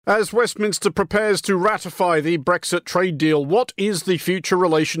As Westminster prepares to ratify the Brexit trade deal, what is the future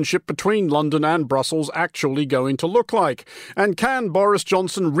relationship between London and Brussels actually going to look like? And can Boris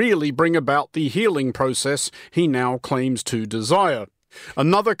Johnson really bring about the healing process he now claims to desire?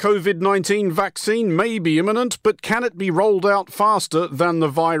 Another COVID-19 vaccine may be imminent, but can it be rolled out faster than the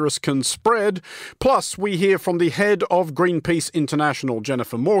virus can spread? Plus, we hear from the head of Greenpeace International,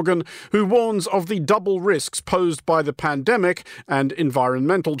 Jennifer Morgan, who warns of the double risks posed by the pandemic and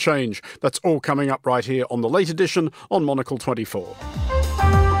environmental change. That's all coming up right here on the Late Edition on Monocle 24.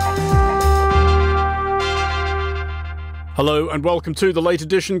 Hello and welcome to the Late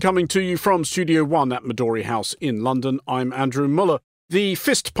Edition, coming to you from Studio 1 at Midori House in London. I'm Andrew Muller. The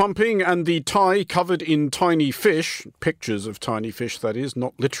fist-pumping and the tie covered in tiny fish, pictures of tiny fish that is,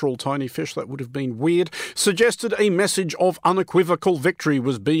 not literal tiny fish, that would have been weird, suggested a message of unequivocal victory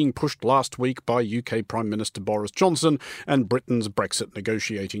was being pushed last week by UK Prime Minister Boris Johnson and Britain's Brexit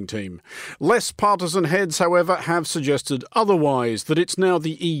negotiating team. Less partisan heads, however, have suggested otherwise, that it's now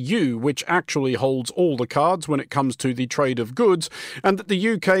the EU which actually holds all the cards when it comes to the trade of goods, and that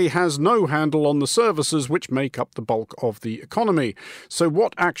the UK has no handle on the services which make up the bulk of the economy. So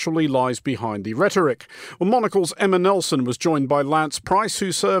what actually lies behind the rhetoric? Well, Monocle's Emma Nelson was joined by Lance Price,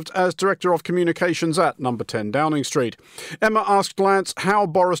 who served as Director of Communications at Number 10 Downing Street. Emma asked Lance how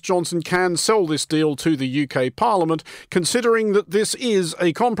Boris Johnson can sell this deal to the UK Parliament, considering that this is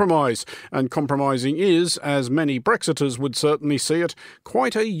a compromise. And compromising is, as many Brexiters would certainly see it,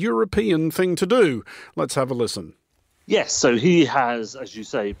 quite a European thing to do. Let's have a listen. Yes, so he has, as you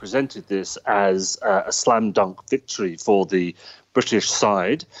say, presented this as a slam dunk victory for the British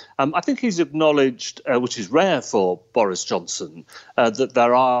side. I think he's acknowledged, which is rare for Boris Johnson, that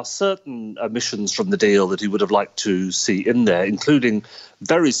there are certain omissions from the deal that he would have liked to see in there, including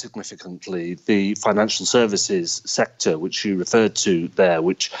very significantly the financial services sector, which you referred to there,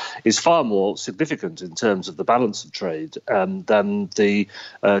 which is far more significant in terms of the balance of trade than the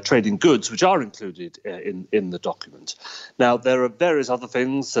trading goods, which are included in the document. Now, there are various other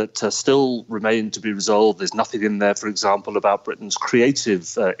things that still remain to be resolved. There's nothing in there, for example, about Britain's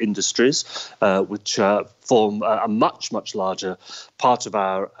creative industries, which form a much, much larger part of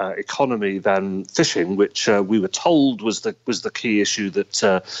our economy than fishing, which we were told was the key issue that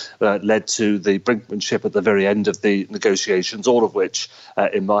led to the brinkmanship at the very end of the negotiations, all of which,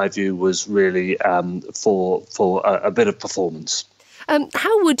 in my view, was really for a bit of performance.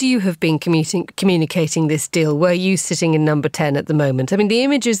 How would you have been communicating this deal were you sitting in Number 10 at the moment? I mean, the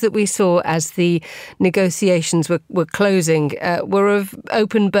images that we saw as the negotiations were closing were of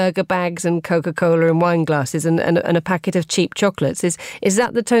open burger bags and Coca-Cola and wine glasses and a packet of cheap chocolates. Is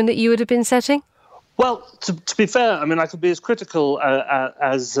that the tone that you would have been setting? Well, to be fair, I mean, I could be as critical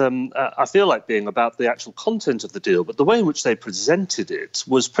as I feel like being about the actual content of the deal, but the way in which they presented it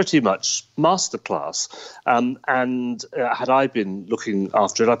was pretty much masterclass. And had I been looking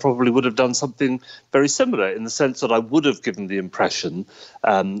after it, I probably would have done something very similar, in the sense that I would have given the impression,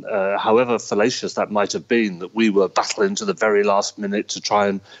 however fallacious that might have been, that we were battling to the very last minute to try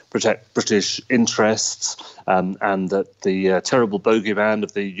and protect British interests, and that the terrible bogeyman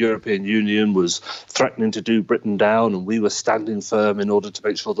of the European Union was threatening to do Britain down, and we were standing firm in order to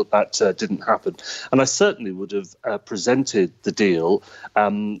make sure that didn't happen. And I certainly would have presented the deal,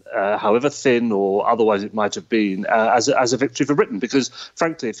 however thin or otherwise it might have been, as a victory for Britain. Because,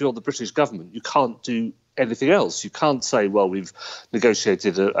 frankly, if you're the British government, you can't do anything else. You can't say, well, we've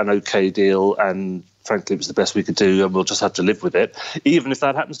negotiated an OK deal and frankly, it was the best we could do and we'll just have to live with it, even if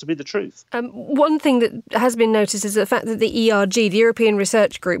that happens to be the truth. One thing that has been noticed is the fact that the ERG, the European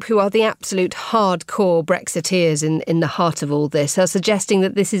Research Group, who are the absolute hardcore Brexiteers in the heart of all this, are suggesting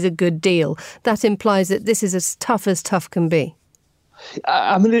that this is a good deal. That implies that this is as tough can be.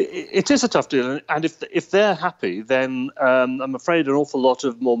 I mean, it is a tough deal, and if they're happy, then I'm afraid an awful lot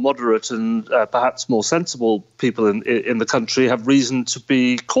of more moderate and perhaps more sensible people in the country have reason to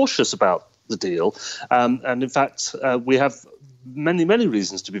be cautious about the deal. And in fact, we have many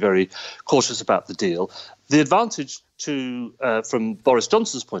reasons to be very cautious about the deal. The advantage from Boris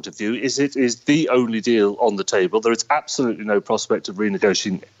Johnson's point of view is it is the only deal on the table. There is absolutely no prospect of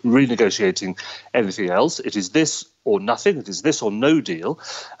renegotiating anything else. It is this or nothing. It is this or no deal.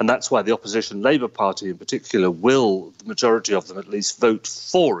 And that's why the opposition Labour Party in particular will, the majority of them at least, vote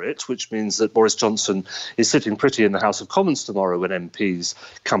for it, which means that Boris Johnson is sitting pretty in the House of Commons tomorrow when MPs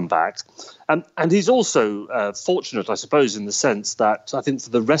come back. And he's also fortunate, I suppose, in the sense that I think for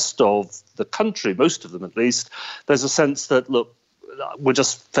the rest of the country, most of them at least, there's a sense that, look, we're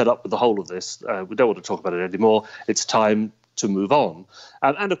just fed up with the whole of this. We don't want to talk about it anymore. It's time to move on.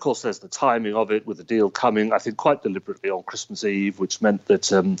 And of course, there's the timing of it, with the deal coming, I think, quite deliberately on Christmas Eve, which meant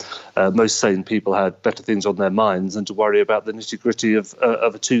that most sane people had better things on their minds than to worry about the nitty-gritty of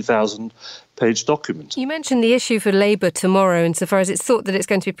a 2,000-page document. You mentioned the issue for Labour tomorrow, insofar as it's thought that it's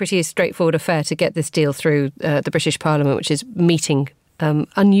going to be a pretty straightforward affair to get this deal through the British Parliament, which is meeting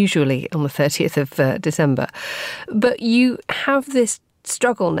unusually on the 30th of December. But you have this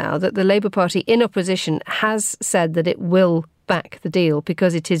struggle now that the Labour Party in opposition has said that it will back the deal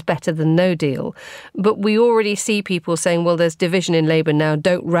because it is better than no deal. But we already see people saying, well, there's division in Labour now,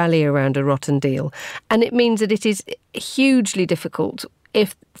 don't rally around a rotten deal. And it means that it is hugely difficult,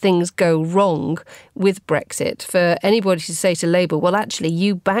 if things go wrong with Brexit, for anybody to say to Labour, well, actually,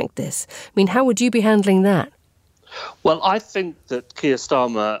 you backed this. I mean, how would you be handling that? Well, I think that Keir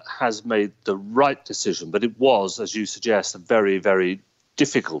Starmer has made the right decision, but it was, as you suggest, a very, very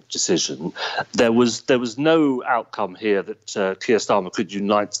difficult decision. There was no outcome here that Keir Starmer could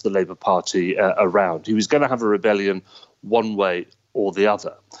unite the Labour Party around. He was going to have a rebellion one way or the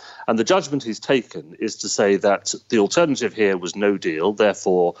other. And the judgment he's taken is to say that the alternative here was no deal,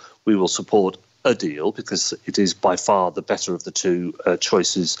 therefore we will support a deal because it is by far the better of the two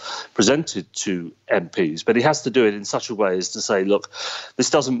choices presented to MPs. But he has to do it in such a way as to say, look, this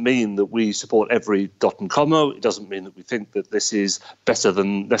doesn't mean that we support every dot and comma. It doesn't mean that we think that this is better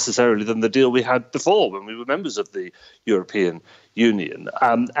than necessarily than the deal we had before when we were members of the European Union.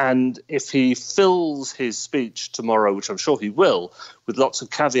 And if he fills his speech tomorrow, which I'm sure he will, with lots of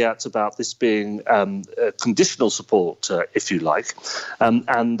caveats about this being conditional support, if you like,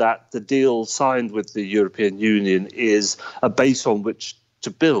 and that the deal signed with the European Union is a base on which to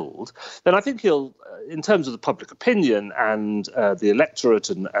build, then I think he'll, in terms of the public opinion and the electorate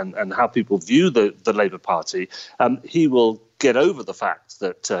and how people view the Labour Party, he will get over the fact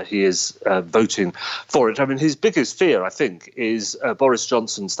that he is voting for it. I mean, his biggest fear, I think, is Boris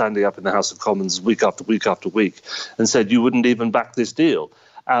Johnson standing up in the House of Commons week after week after week and said, you wouldn't even back this deal.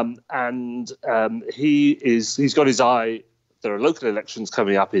 He's got his eye. There are local elections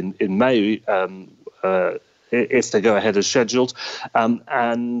coming up in May, if they go ahead as scheduled,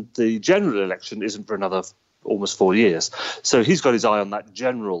 and the general election isn't for another almost 4 years. So he's got his eye on that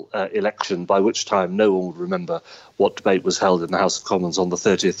general election, by which time no one will remember what debate was held in the House of Commons on the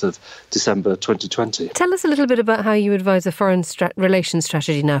 30th of December 2020. Tell us a little bit about how you advise a foreign relations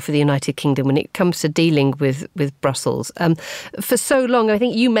strategy now for the United Kingdom when it comes to dealing with Brussels. For so long, I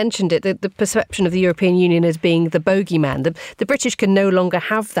think you mentioned it, the perception of the European Union as being the bogeyman. The British can no longer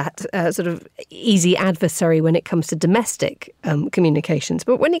have that sort of easy adversary when it comes to domestic communications.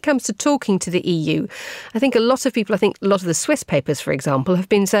 But when it comes to talking to the EU, I think a lot of people, a lot of the Swiss papers, for example, have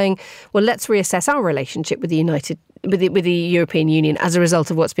been saying, well, let's reassess our relationship with the European Union as a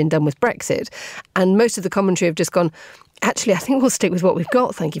result of what's been done with Brexit. And most of the commentary have just gone, actually, I think we'll stick with what we've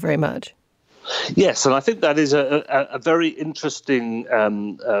got. Thank you very much. Yes, and I think that is a very interesting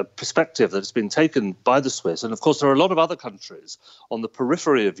perspective that's been taken by the Swiss. And of course, there are a lot of other countries on the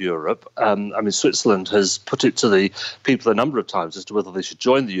periphery of Europe. Switzerland has put it to the people a number of times as to whether they should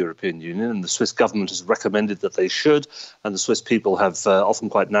join the European Union, and the Swiss government has recommended that they should, and the Swiss people have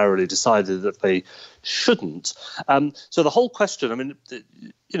often quite narrowly decided that they shouldn't. So the whole question,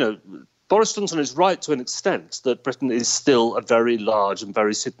 Boris Johnson is right to an extent that Britain is still a very large and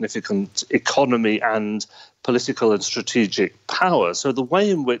very significant economy and political and strategic power. So the way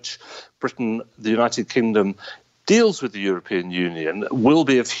in which Britain, the United Kingdom, deals with the European Union will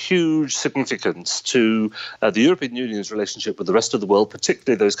be of huge significance to the European Union's relationship with the rest of the world,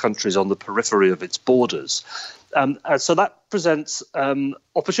 particularly those countries on the periphery of its borders. So that presents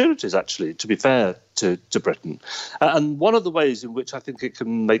opportunities, actually, to be fair to Britain. And one of the ways in which I think it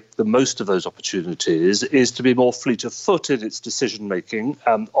can make the most of those opportunities is to be more fleet of foot in its decision-making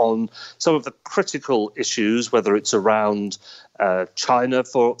on some of the critical issues, whether it's around China,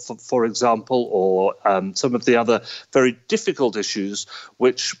 for example, or some of the other very difficult issues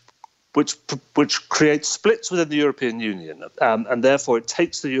which create splits within the European Union. And therefore, it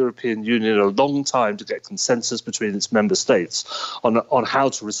takes the European Union a long time to get consensus between its member states on how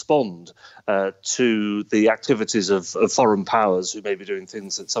to respond to the activities of foreign powers who may be doing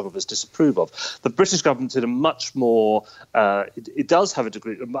things that some of us disapprove of. The British government in a much more, it does have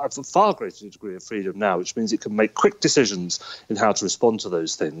a far greater degree of freedom now, which means it can make quick decisions in how to respond to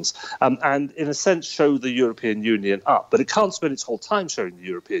those things and in a sense show the European Union up. But it can't spend its whole time showing the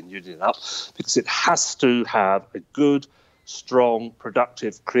European Union up because it has to have a good, strong,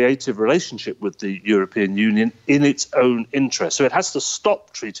 productive, creative relationship with the European Union in its own interest. So it has to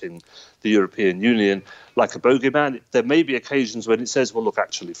stop treating the European Union like a bogeyman. There may be occasions when it says, well, look,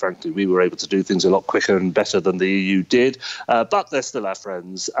 actually, frankly, we were able to do things a lot quicker and better than the EU did, but they're still our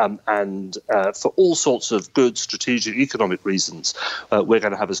friends. And for all sorts of good strategic economic reasons, we're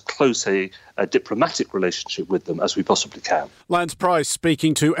going to have as close a diplomatic relationship with them as we possibly can. Lance Price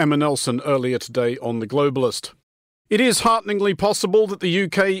speaking to Emma Nelson earlier today on The Globalist. It is hearteningly possible that the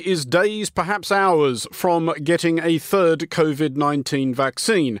UK is days, perhaps hours, from getting a third COVID-19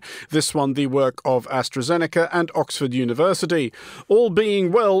 vaccine. This one the work of AstraZeneca and Oxford University. All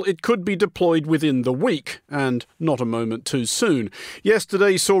being well, it could be deployed within the week, and not a moment too soon.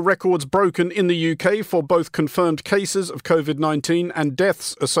 Yesterday saw records broken in the UK for both confirmed cases of COVID-19 and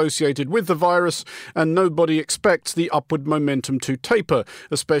deaths associated with the virus, and nobody expects the upward momentum to taper,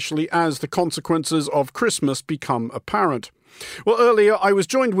 especially as the consequences of Christmas become apparent. Well, earlier I was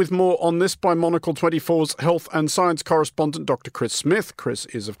joined with more on this by Monocle 24's health and science correspondent Dr. Chris Smith. Chris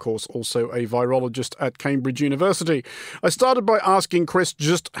is, of course, also a virologist at Cambridge University. I started by asking Chris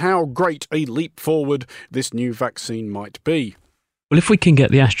just how great a leap forward this new vaccine might be. Well, if we can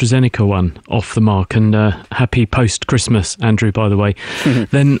get the AstraZeneca one off the mark, and happy post-Christmas, Andrew, by the way,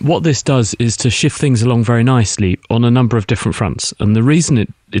 then what this does is to shift things along very nicely on a number of different fronts. And the reason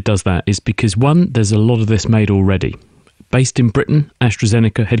it does that is because, one, there's a lot of this made already. Based in Britain,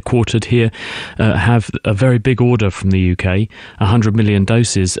 AstraZeneca, headquartered here, have a very big order from the UK, 100 million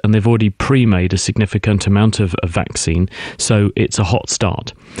doses, and they've already pre-made a significant amount of vaccine, so it's a hot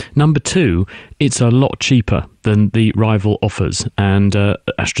start. Number two, it's a lot cheaper than the rival offers, and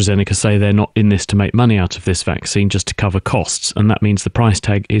AstraZeneca say they're not in this to make money out of this vaccine, just to cover costs, and that means the price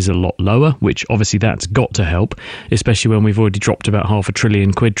tag is a lot lower, which obviously that's got to help, especially when we've already dropped about £500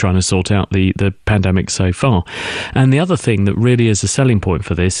 billion trying to sort out the pandemic so far. And the other thing that really is a selling point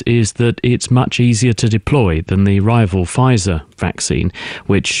for this is that it's much easier to deploy than the rival Pfizer vaccine,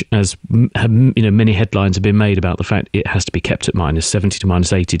 which, as many headlines have been made about the fact it has to be kept at -70 to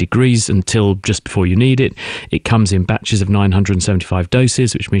 -80 degrees until just before you need it. It comes in batches of 975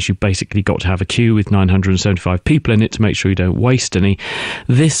 doses, which means you've basically got to have a queue with 975 people in it to make sure you don't waste any.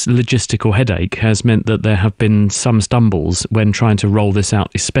 This logistical headache has meant that there have been some stumbles when trying to roll this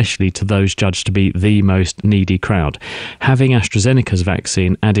out, especially to those judged to be the most needy crowd. Having AstraZeneca's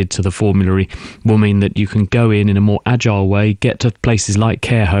vaccine added to the formulary will mean that you can go in a more agile way, get to places like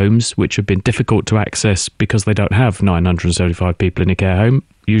care homes, which have been difficult to access because they don't have 975 people in a care home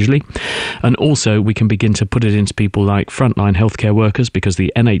usually. And also we can begin to put it into people like frontline healthcare workers, because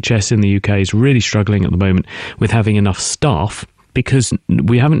the NHS in the UK is really struggling at the moment with having enough staff, because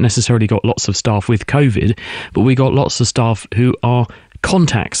we haven't necessarily got lots of staff with COVID, but we got lots of staff who are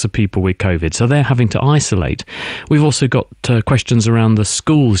contacts of people with COVID, so they're having to isolate. We've also got questions around the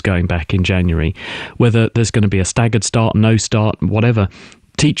schools going back in January, whether there's going to be a staggered start, no start, whatever.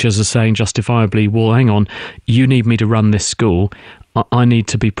 Teachers are saying justifiably, well, hang on, you need me to run this school. I need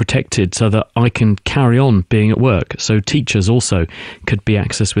to be protected so that I can carry on being at work. So teachers also could be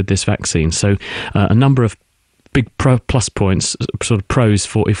accessed with this vaccine. So a number of big plus points, sort of pros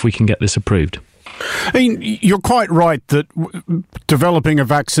for if we can get this approved. I mean, you're quite right that developing a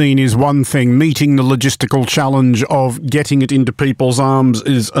vaccine is one thing. Meeting the logistical challenge of getting it into people's arms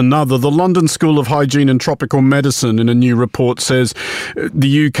is another. The London School of Hygiene and Tropical Medicine, in a new report, says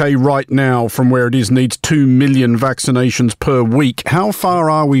the UK right now, from where it is, needs 2 million vaccinations per week. How far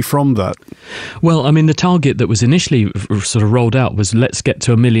are we from that? Well, I mean, the target that was initially sort of rolled out was let's get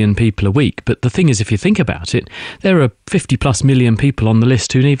to 1 million people a week. But the thing is, if you think about it, there are 50 plus million people on the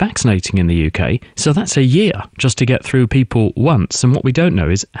list who need vaccinating in the UK. So that's a year just to get through people once. And what we don't know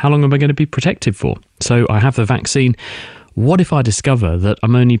is how long am I going to be protected for? So I have the vaccine. What if I discover that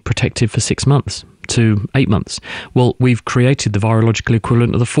I'm only protected for 6 months to 8 months? Well, we've created the virological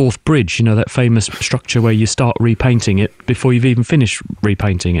equivalent of the fourth bridge, that famous structure where you start repainting it before you've even finished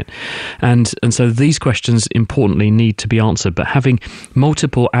repainting it. And so these questions importantly need to be answered, but having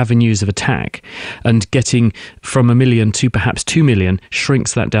multiple avenues of attack and getting from 1 million to perhaps 2 million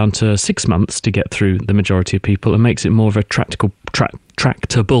shrinks that down to 6 months to get through the majority of people and makes it more of a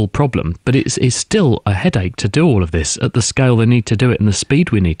tractable problem. But it's still a headache to do all of this at the scale they need to do it and the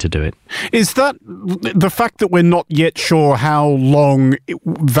speed we need to do it. Is that the fact that we're not yet sure how long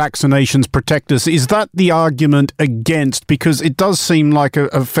vaccinations protect us? Is that the argument against? Because it does seem like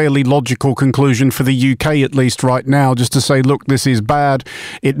a fairly logical conclusion for the UK, at least right now, just to say, look, this is bad.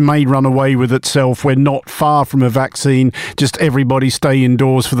 It may run away with itself. We're not far from a vaccine. Just everybody stay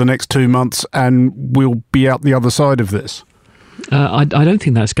indoors for the next 2 months and we'll be out the other side of this. I don't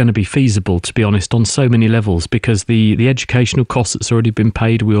think that's going to be feasible, to be honest, on so many levels, because the educational cost that's already been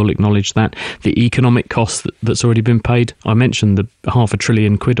paid, we all acknowledge that. The economic cost that's already been paid, I mentioned the £500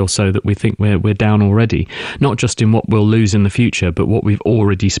 billion or so that we think we're down already, not just in what we'll lose in the future, but what we've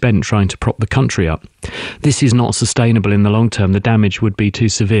already spent trying to prop the country up. This is not sustainable in the long term. The damage would be too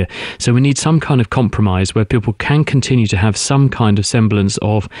severe. So we need some kind of compromise where people can continue to have some kind of semblance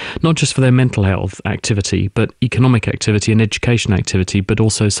of, not just for their mental health activity, but economic activity and education activity, but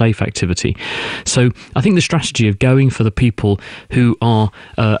also safe activity. So I think the strategy of going for the people who are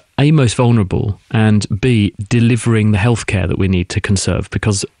A, most vulnerable, and B, delivering the healthcare that we need to conserve,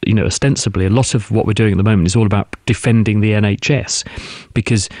 because, ostensibly a lot of what we're doing at the moment is all about defending the NHS,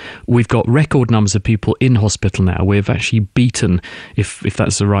 because we've got record numbers of people in hospital now. We've actually beaten, if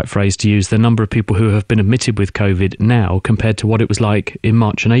that's the right phrase to use, the number of people who have been admitted with COVID now compared to what it was like in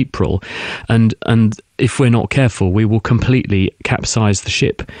March and April. And if we're not careful, we will completely capsize the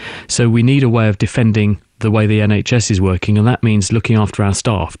ship. So we need a way of defending the way the NHS is working, and that means looking after our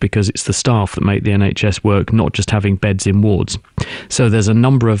staff, because it's the staff that make the NHS work, not just having beds in wards. So there's a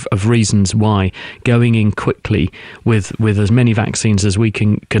number of reasons why going in quickly with as many vaccines as we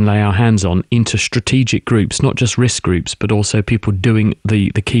can lay our hands on into strategic groups, not just risk groups, but also people doing the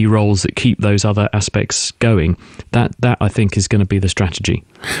key roles that keep those other aspects going. That I think is going to be the strategy.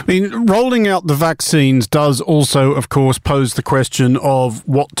 I mean, rolling out the vaccines does also, of course, pose the question of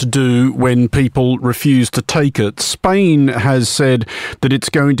what to do when people refuse to take it. Spain has said that it's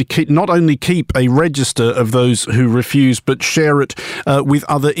going to not only keep a register of those who refuse, but share it with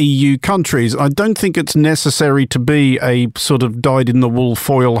other EU countries. I don't think it's necessary to be a sort of dyed-in-the-wool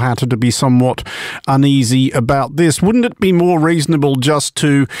foil hatter to be somewhat uneasy about this. Wouldn't it be more reasonable just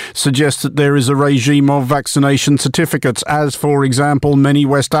to suggest that there is a regime of vaccination certificates, as, for example, many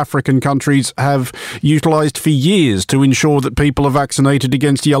West African countries have utilised for years to ensure that people are vaccinated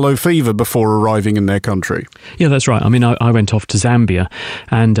against yellow fever before arriving in their country? Yeah, that's right. I mean, I went off to Zambia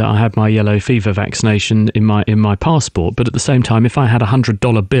and I had my yellow fever vaccination in my passport. But at the same time, if I had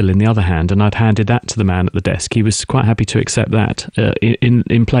 $100 bill in the other hand and I'd handed that to the man at the desk, he was quite happy to accept that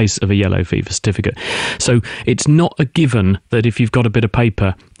in place of a yellow fever certificate. So it's not a given that if you've got a bit of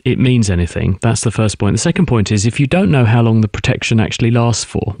paper, it means anything. That's the first point. The second point is, if you don't know how long the protection actually lasts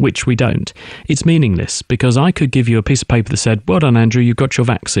for, which we don't, it's meaningless, because I could give you a piece of paper that said, "Well done, Andrew, you got your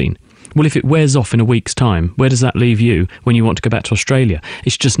vaccine." Well, if it wears off in a week's time, where does that leave you when you want to go back to Australia?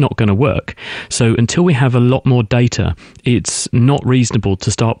 It's just not going to work. So until we have a lot more data, it's not reasonable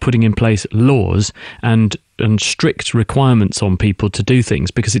to start putting in place laws and strict requirements on people to do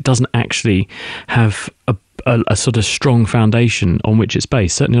things, because it doesn't actually have a sort of strong foundation on which it's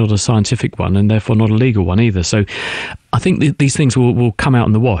based, certainly not a scientific one, and therefore not a legal one either. So I think these things will come out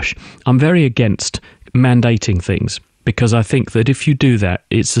in the wash. I'm very against mandating things, because I think that if you do that,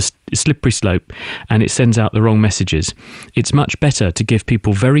 it's a slippery slope and it sends out the wrong messages. It's much better to give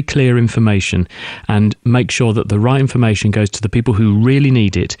people very clear information and make sure that the right information goes to the people who really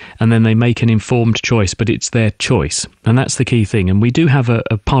need it, and then they make an informed choice, but it's their choice. And that's the key thing. And we do have a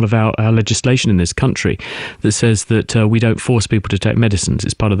part of our legislation in this country that says that we don't force people to take medicines.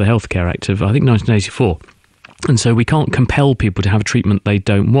 It's part of the Healthcare Act of, I think, 1984. And so we can't compel people to have a treatment they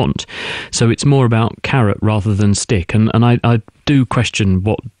don't want. So it's more about carrot rather than stick. And I do question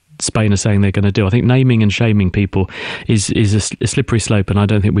what Spain are saying they're going to do. I think naming and shaming people is a slippery slope, and I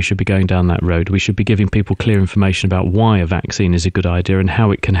don't think we should be going down that road. We should be giving people clear information about why a vaccine is a good idea and how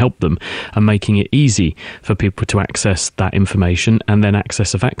it can help them, and making it easy for people to access that information and then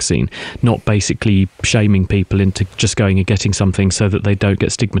access a vaccine, not basically shaming people into just going and getting something so that they don't get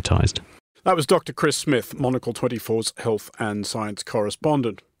stigmatised. That was Dr. Chris Smith, Monocle 24's health and science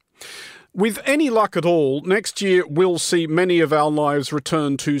correspondent. With any luck at all, next year we'll see many of our lives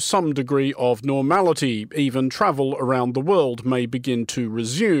return to some degree of normality. Even travel around the world may begin to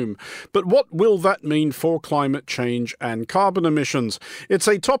resume. But what will that mean for climate change and carbon emissions? It's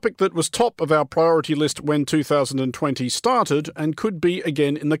a topic that was top of our priority list when 2020 started, and could be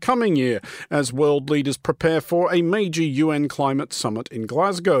again in the coming year, as world leaders prepare for a major UN climate summit in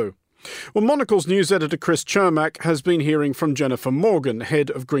Glasgow. Well, Monocle's news editor Chris Chermak has been hearing from Jennifer Morgan,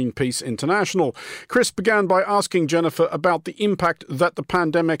 head of Greenpeace International. Chris began by asking Jennifer about the impact that the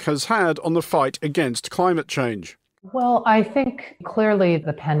pandemic has had on the fight against climate change. Well, I think clearly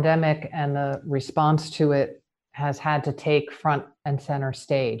the pandemic and the response to it has had to take front and center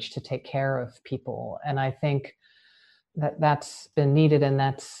stage to take care of people. And I think that that's been needed, and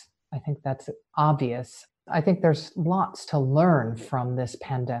I think that's obvious. I think there's lots to learn from this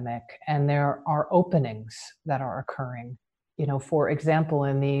pandemic, and there are openings that are occurring. For example,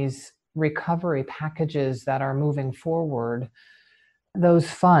 in these recovery packages that are moving forward, those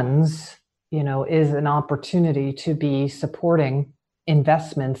funds, is an opportunity to be supporting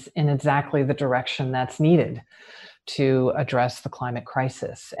investments in exactly the direction that's needed to address the climate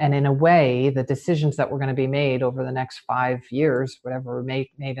crisis. And in a way, the decisions that were going to be made over the next 5 years, whatever, were made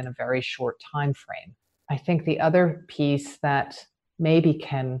in a very short time frame. I think the other piece that maybe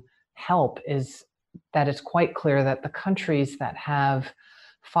can help is that it's quite clear that the countries that have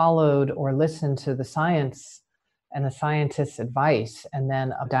followed or listened to the science and the scientists' advice and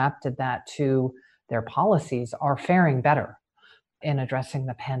then adapted that to their policies are faring better in addressing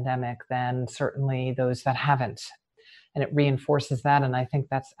the pandemic than certainly those that haven't. And it reinforces that. And I think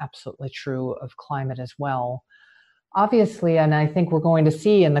that's absolutely true of climate as well. Obviously, and I think we're going to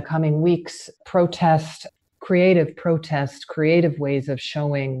see in the coming weeks, creative ways of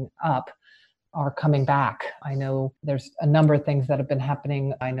showing up are coming back. I know there's a number of things that have been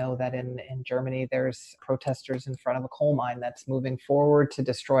happening. I know that in Germany, there's protesters in front of a coal mine that's moving forward to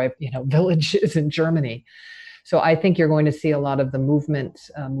destroy, villages in Germany. So I think you're going to see a lot of the movement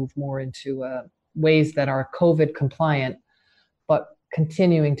move more into ways that are COVID compliant, but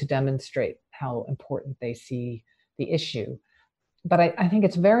continuing to demonstrate how important they see the issue. But I think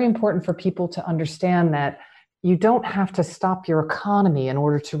it's very important for people to understand that you don't have to stop your economy in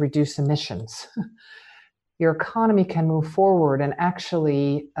order to reduce emissions. Your economy can move forward and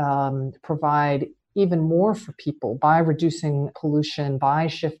actually provide even more for people by reducing pollution, by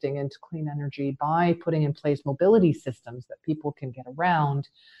shifting into clean energy, by putting in place mobility systems that people can get around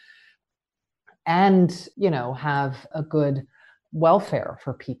and, have a good welfare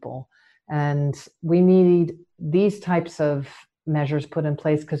for people. And we need these types of measures put in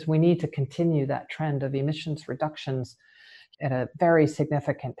place because we need to continue that trend of emissions reductions at a very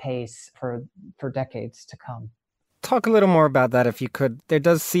significant pace for decades to come. Talk a little more about that if you could. There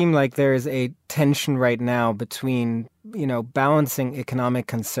does seem like there is a tension right now between, balancing economic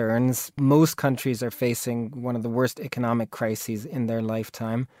concerns. Most countries are facing one of the worst economic crises in their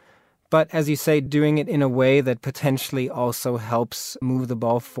lifetime. But as you say, doing it in a way that potentially also helps move the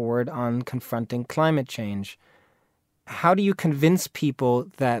ball forward on confronting climate change. How do you convince people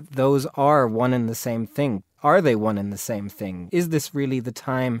that those are one and the same thing? Are they one and the same thing? Is this really the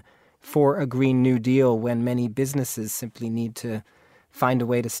time for a Green New Deal when many businesses simply need to find a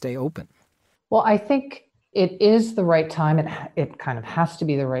way to stay open? Well, I think it is the right time. It kind of has to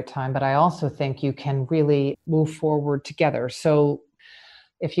be the right time, but I also think you can really move forward together. So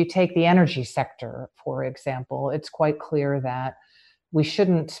if you take the energy sector, for example, it's quite clear that we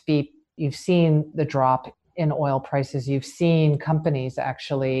shouldn't be, you've seen the drop in oil prices. You've seen companies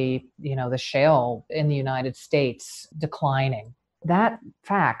actually, the shale in the United States declining. That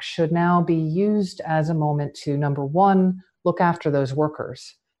fact should now be used as a moment to, number one, look after those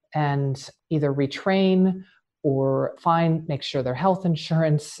workers and either retrain or make sure their health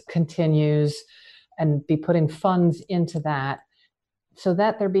insurance continues and be putting funds into that so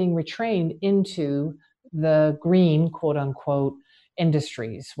that they're being retrained into the green, quote unquote,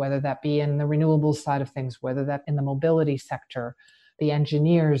 industries, whether that be in the renewables side of things, whether that in the mobility sector, the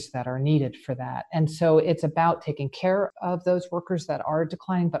engineers that are needed for that. And so it's about taking care of those workers that are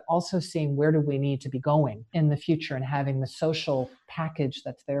declining, but also seeing where do we need to be going in the future and having the social package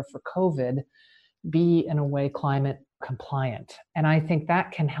that's there for COVID be in a way climate compliant. And I think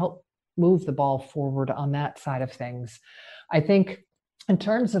that can help move the ball forward on that side of things. I think in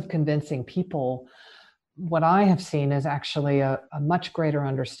terms of convincing people, what I have seen is actually a much greater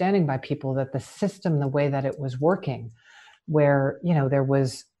understanding by people that the system, the way that it was working, where, there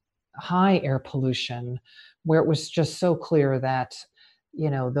was high air pollution, where it was just so clear that,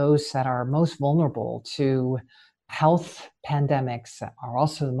 those that are most vulnerable to health pandemics are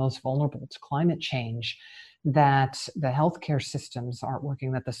also the most vulnerable to climate change, that the healthcare systems aren't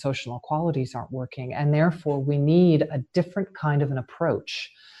working, that the social inequalities aren't working. And therefore, we need a different kind of an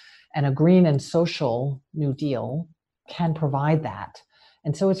approach. And a green and social New Deal can provide that.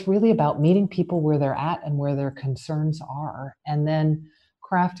 And so it's really about meeting people where they're at and where their concerns are, and then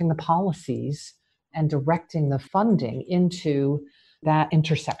crafting the policies and directing the funding into that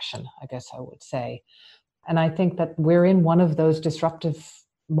intersection, I guess I would say. And I think that we're in one of those disruptive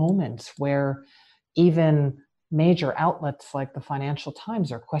moments where even major outlets like the Financial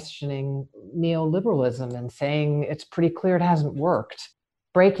Times are questioning neoliberalism and saying it's pretty clear it hasn't worked.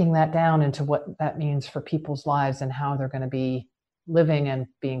 Breaking that down into what that means for people's lives and how they're going to be living and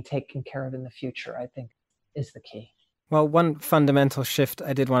being taken care of in the future, I think, is the key. Well, one fundamental shift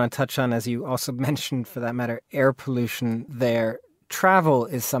I did want to touch on, as you also mentioned, for that matter, air pollution there. Travel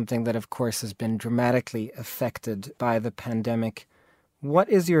is something that, of course, has been dramatically affected by the pandemic.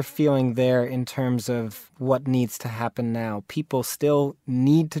 What is your feeling there in terms of what needs to happen now? People still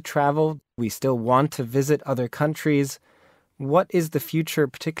need to travel. We still want to visit other countries. What is the future,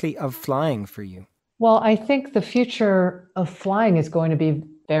 particularly of flying for you? Well, I think the future of flying is going to be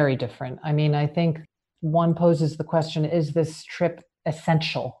very different. I mean, I think one poses the question, is this trip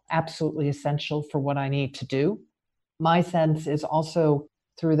essential, absolutely essential for what I need to do? My sense is also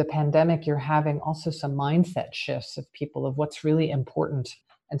through the pandemic, you're having also some mindset shifts of people of what's really important.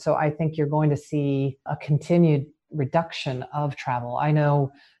 And so I think you're going to see a continued reduction of travel. I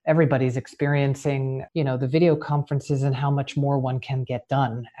know everybody's experiencing, the video conferences and how much more one can get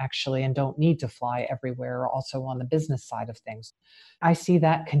done actually, and don't need to fly everywhere, also on the business side of things. I see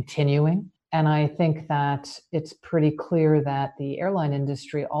that continuing. And I think that it's pretty clear that the airline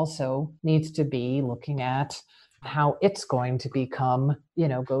industry also needs to be looking at how it's going to become,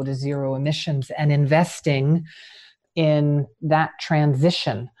 go to zero emissions and investing in that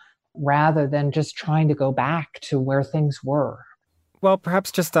transition rather than just trying to go back to where things were. Well,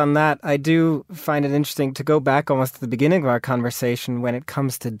 perhaps just on that, I do find it interesting to go back almost to the beginning of our conversation when it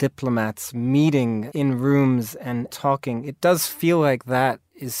comes to diplomats meeting in rooms and talking. It does feel like that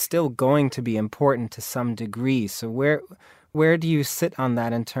is still going to be important to some degree. So where do you sit on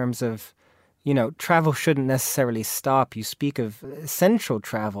that in terms of, travel shouldn't necessarily stop? You speak of essential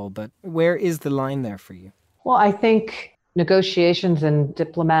travel, but where is the line there for you? Well, I think negotiations and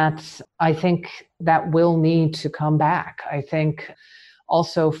diplomats, I think that will need to come back. I think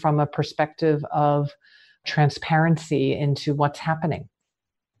also from a perspective of transparency into what's happening,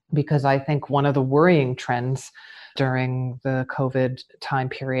 because I think one of the worrying trends during the COVID time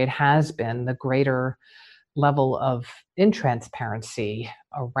period has been the greater level of intransparency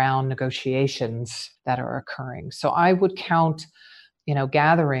around negotiations that are occurring. So I would count,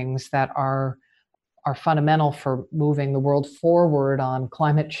 gatherings that are fundamental for moving the world forward on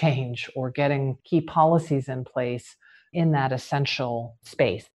climate change or getting key policies in place in that essential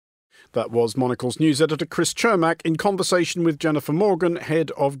space. That was Monocle's news editor Chris Chermak in conversation with Jennifer Morgan,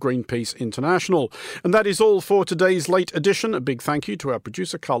 head of Greenpeace International. And that is all for today's Late Edition. A big thank you to our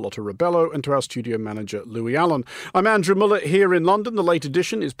producer Carlotta Rebello and to our studio manager Louis Allen. I'm Andrew Muller here in London. The Late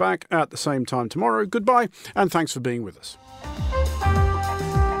Edition is back at the same time tomorrow. Goodbye and thanks for being with us.